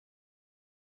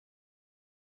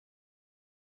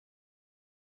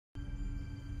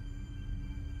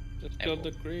Kill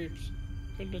the creeps.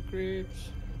 Kill the creeps.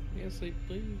 Yes, I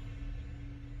please.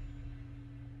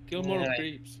 Kill more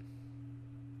creeps.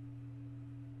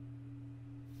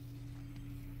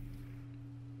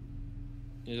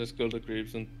 You just kill the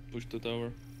creeps and push the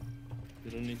tower.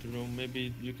 You don't need to roam.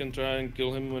 Maybe you can try and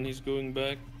kill him when he's going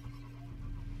back.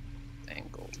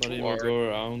 But he will go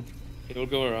around. He will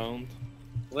go around.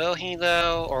 Will he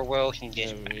though, or will he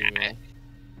just? Yeah,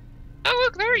 oh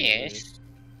look, there he is.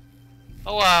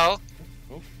 Oh wow.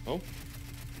 Oh.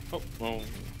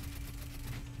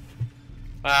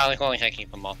 Well, as long as I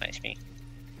keep him off HP.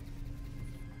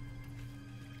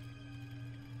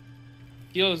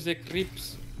 Kill the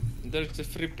creeps. There's a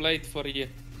free plate for you.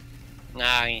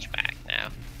 Nah, he's back now.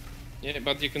 Yeah,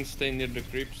 but you can stay near the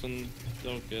creeps and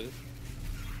don't get it.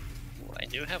 Ooh, I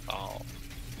do have all.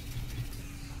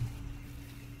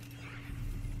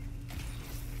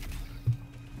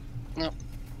 No.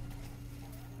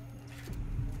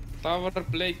 Tower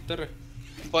plater.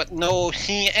 But no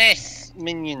CS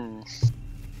minions.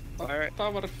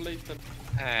 Tower plater.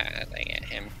 Ah, they get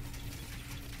him.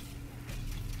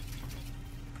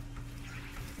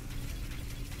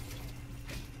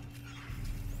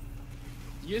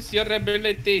 Use your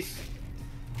abilities.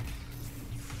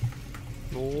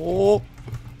 No.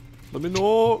 Let me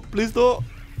know. Please no.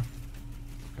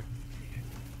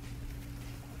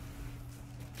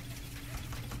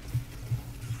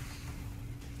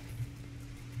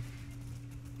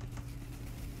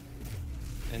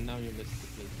 And now you missed the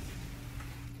plate.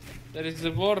 There is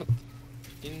a ward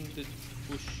in the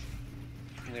bush.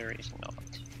 There is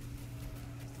not.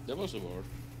 There was a ward.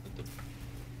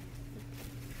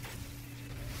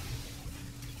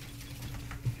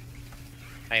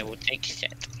 I will take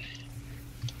set.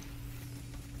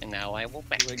 And now I will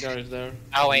back. Veigar is there.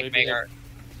 Oh wait, Veigar.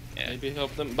 Yeah. Maybe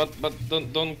help them, but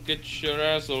don't get your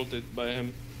ass ulted by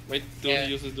him. Wait till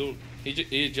he uses duel.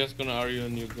 He's just gonna RU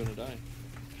and you're gonna die.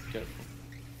 Careful.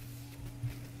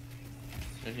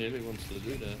 And he really wants to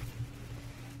do that.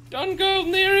 Don't go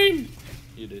near him!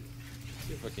 You did.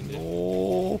 You fucking did.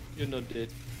 No. You're not dead.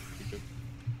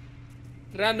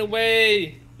 Run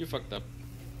away! You fucked up.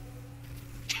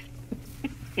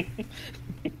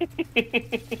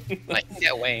 Like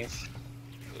that wave.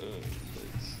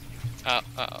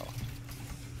 Uh-oh.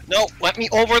 No, let me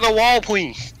over the wall,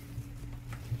 please!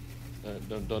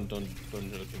 Don't help him.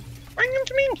 Bring him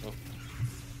to me! Oh.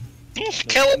 He's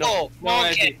killable! No,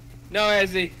 Azzy. No,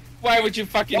 Azzy. Why would you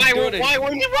fucking do this? Why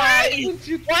would you?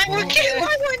 Why would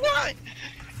not?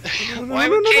 Why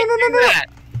we can't do that?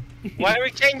 Why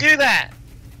we can't do that?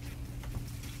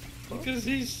 Because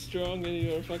he's strong and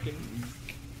you're fucking...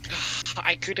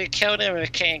 I could have killed him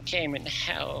if Kane came in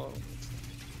hell.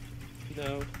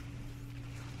 No.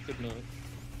 Could not.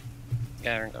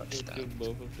 Garen got stuck. Killed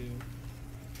both of you.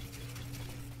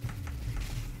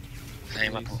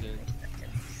 I'm up.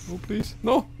 Oh please.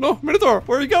 No, no, Minotaur,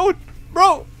 where are you going?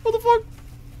 Bro, what the fuck?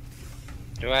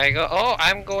 Do I go? Oh,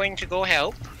 I'm going to go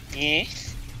help.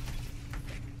 Yes.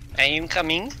 I am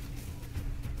coming.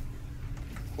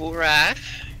 Hoorah.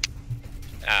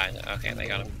 Ah, okay, they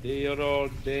got him. They're all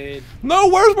dead. No,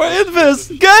 where's my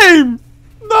invis? Game!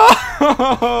 No!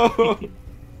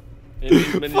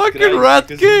 Fucking Rat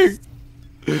King!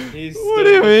 What do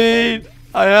you mean?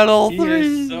 I had all three.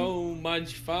 He has so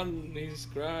much fun, he's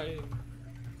crying.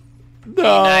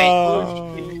 No.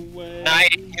 Now,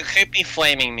 you could be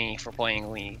flaming me for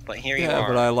playing League, but here you are. Yeah,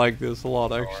 but I like this a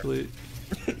lot, actually.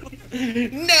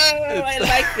 No, I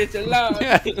like this a lot.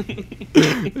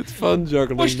 It's fun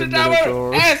juggling push the tower,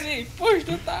 Azzy, push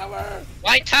the tower.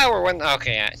 Why tower? When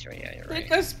okay, actually, yeah, you're right.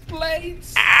 Because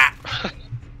plates.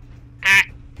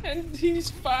 And he's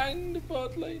fine in the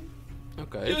bot lane.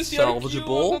 Okay, use it's your salvageable.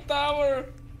 Q on the tower.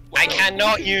 I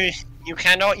cannot use. You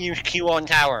cannot use Q on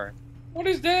tower. What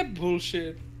is that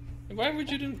bullshit? Why would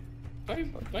you do?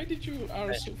 Why did you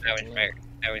R so fast?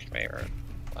 That was very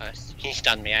last. He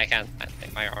stunned me. I can't.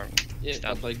 My arm. Yeah,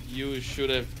 but like you should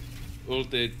have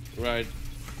ulted right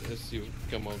as you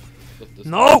come out of the.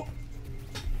 No.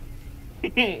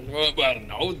 Well,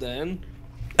 no then.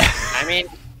 I mean,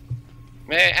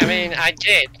 I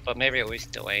did, but maybe it was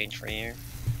delayed for you.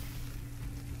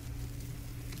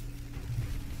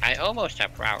 I almost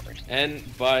have prowess. And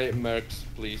buy mercs,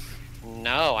 please.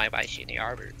 No, I buy shitty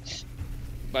arbors.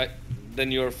 But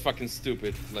then you're fucking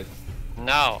stupid. Like,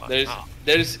 no,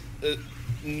 there's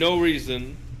no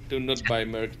reason to not buy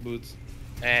merc boots.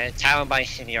 Town buy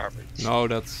shitty arbors. No,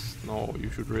 no.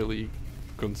 You should really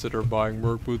consider buying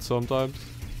merc boots sometimes,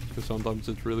 because sometimes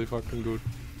it's really fucking good.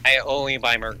 I only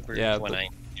buy merc boots when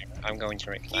I'm going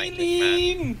to recline this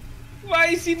man. Why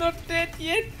is he not dead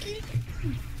yet?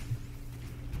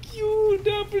 W,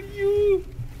 W.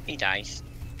 He dies.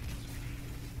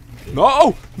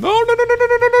 No! No, no, no, no, no,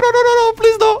 no, no, no, no, no, no,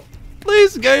 please no!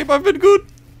 Please, Gabe, I've been good.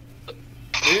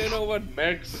 Do you know what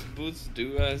Merc's boots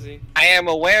do, Azzy? I am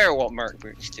aware what Merc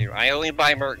boots do. I only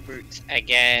buy Merc boots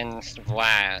against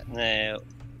Vlad,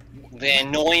 the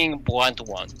annoying blunt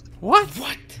one. What?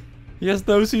 What? He has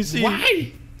no CC.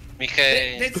 Why?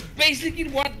 Because That's basically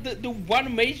what the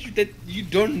one mage that you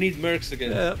don't need Mercs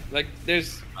against. Yeah. Like,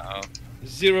 there's uh-oh.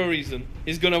 zero reason.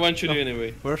 He's gonna want you to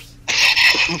anyway. Where's?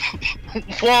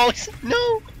 Walls,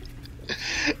 no.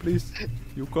 Please,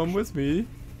 you come with me.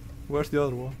 Where's the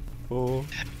other one? Oh,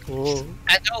 oh.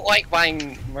 I don't like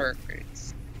buying Merc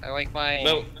boots. I like buying.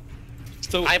 Well,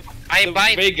 so I the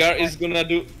buy. Veigar is gonna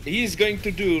do. He's going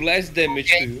to do less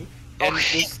damage Okay. to you, and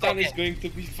Okay, the stun is okay. going to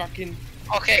be fucking.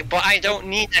 Okay, but I don't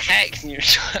need the hex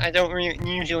usually. I don't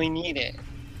usually need it.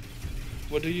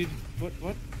 What do you?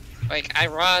 What? Like I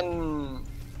run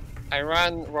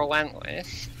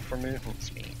relentless for movement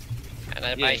speed, and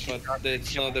I buy. Yeah, but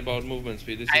it's not about movement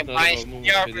speed. This I is not buy about movement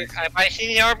speed. CDR. It's- I buy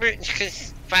CDR boots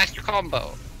because faster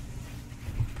combo.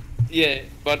 Yeah,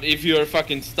 but if you're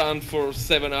fucking stunned for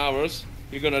 7 hours,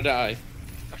 you're gonna die.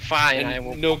 Fine, And I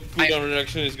will. no cooldown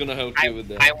reduction is gonna help you with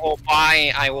that. I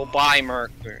will buy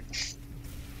Merc boots.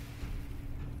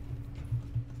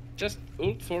 Just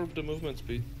ult for the movement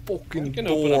speed. Fucking You can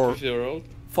open door. up with your ult.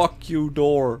 Fuck you,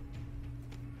 door.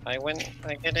 I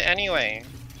did it anyway.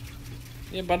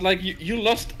 Yeah, but like you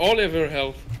lost all of your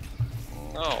health.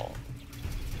 No.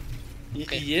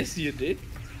 Okay. Yes, you did.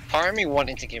 Part of me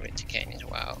wanted to give it to Ken as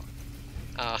well.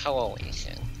 Hello, Lee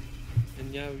Sin.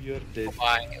 And now you're dead.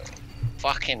 Why?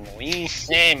 Fucking Lee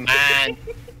Sin, man.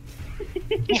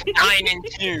 He's 9 and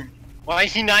 2. Why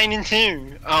is he 9 and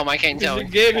 2? Oh, I can't tell. You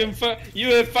gave him you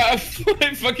have five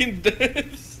fucking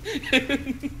deaths.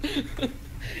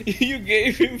 You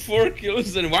gave him 4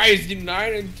 kills, and why is he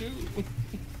 9 and 2?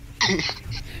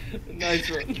 Nice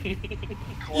one.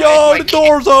 Yo, the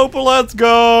door's open, let's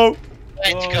go!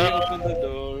 Let's Oh, go. open the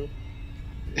door.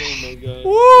 Oh my god.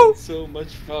 Woo! So much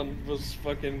fun was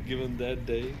fucking given that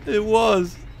day. It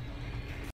was.